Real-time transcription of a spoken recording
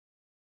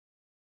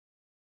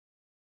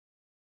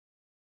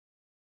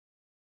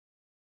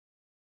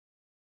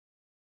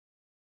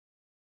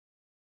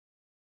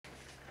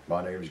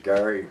My name is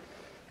Gary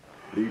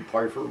Lee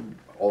Pfeiffer,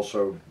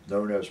 also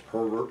known as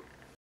Pervert.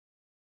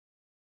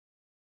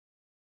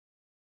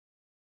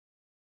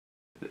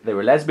 They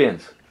were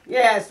lesbians.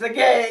 Yes, the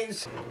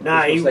gays.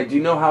 Nah, Like, do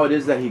you know how it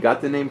is that he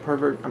got the name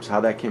Pervert? How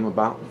that came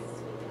about?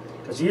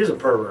 because he is a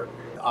pervert.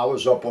 I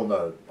was up on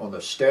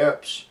the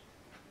steps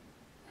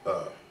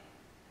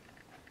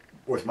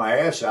with my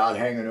ass out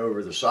hanging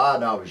over the side,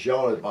 and I was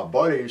yelling at my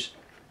buddies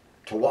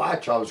to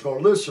watch. I was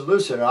going, listen,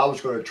 and I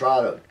was going to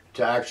try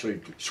to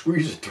actually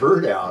squeeze a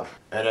turd out.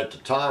 And at the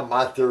time,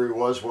 my theory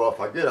was, well, if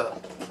I get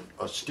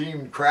a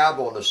steamed crab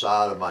on the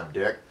side of my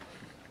dick,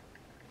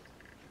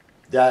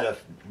 that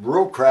if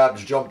real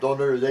crabs jumped on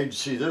there, they'd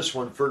see this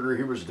one, figure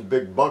he was the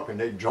big buck, and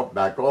they'd jump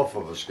back off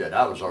of us again.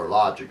 That was our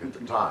logic at the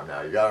time.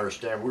 Now, you gotta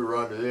understand, we were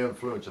under the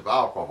influence of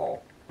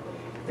alcohol.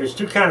 There's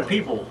two kind of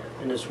people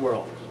in this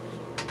world.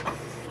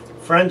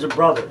 Friends or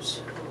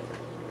brothers.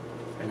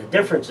 And the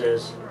difference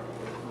is,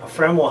 a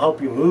friend will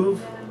help you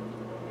move,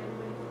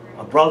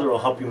 a brother will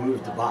help you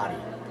move the body.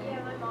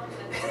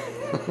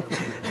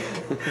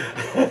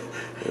 That's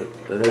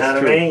You know what I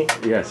true. mean?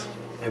 Yes.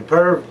 And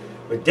Perv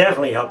would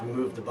definitely help you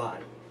move the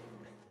body.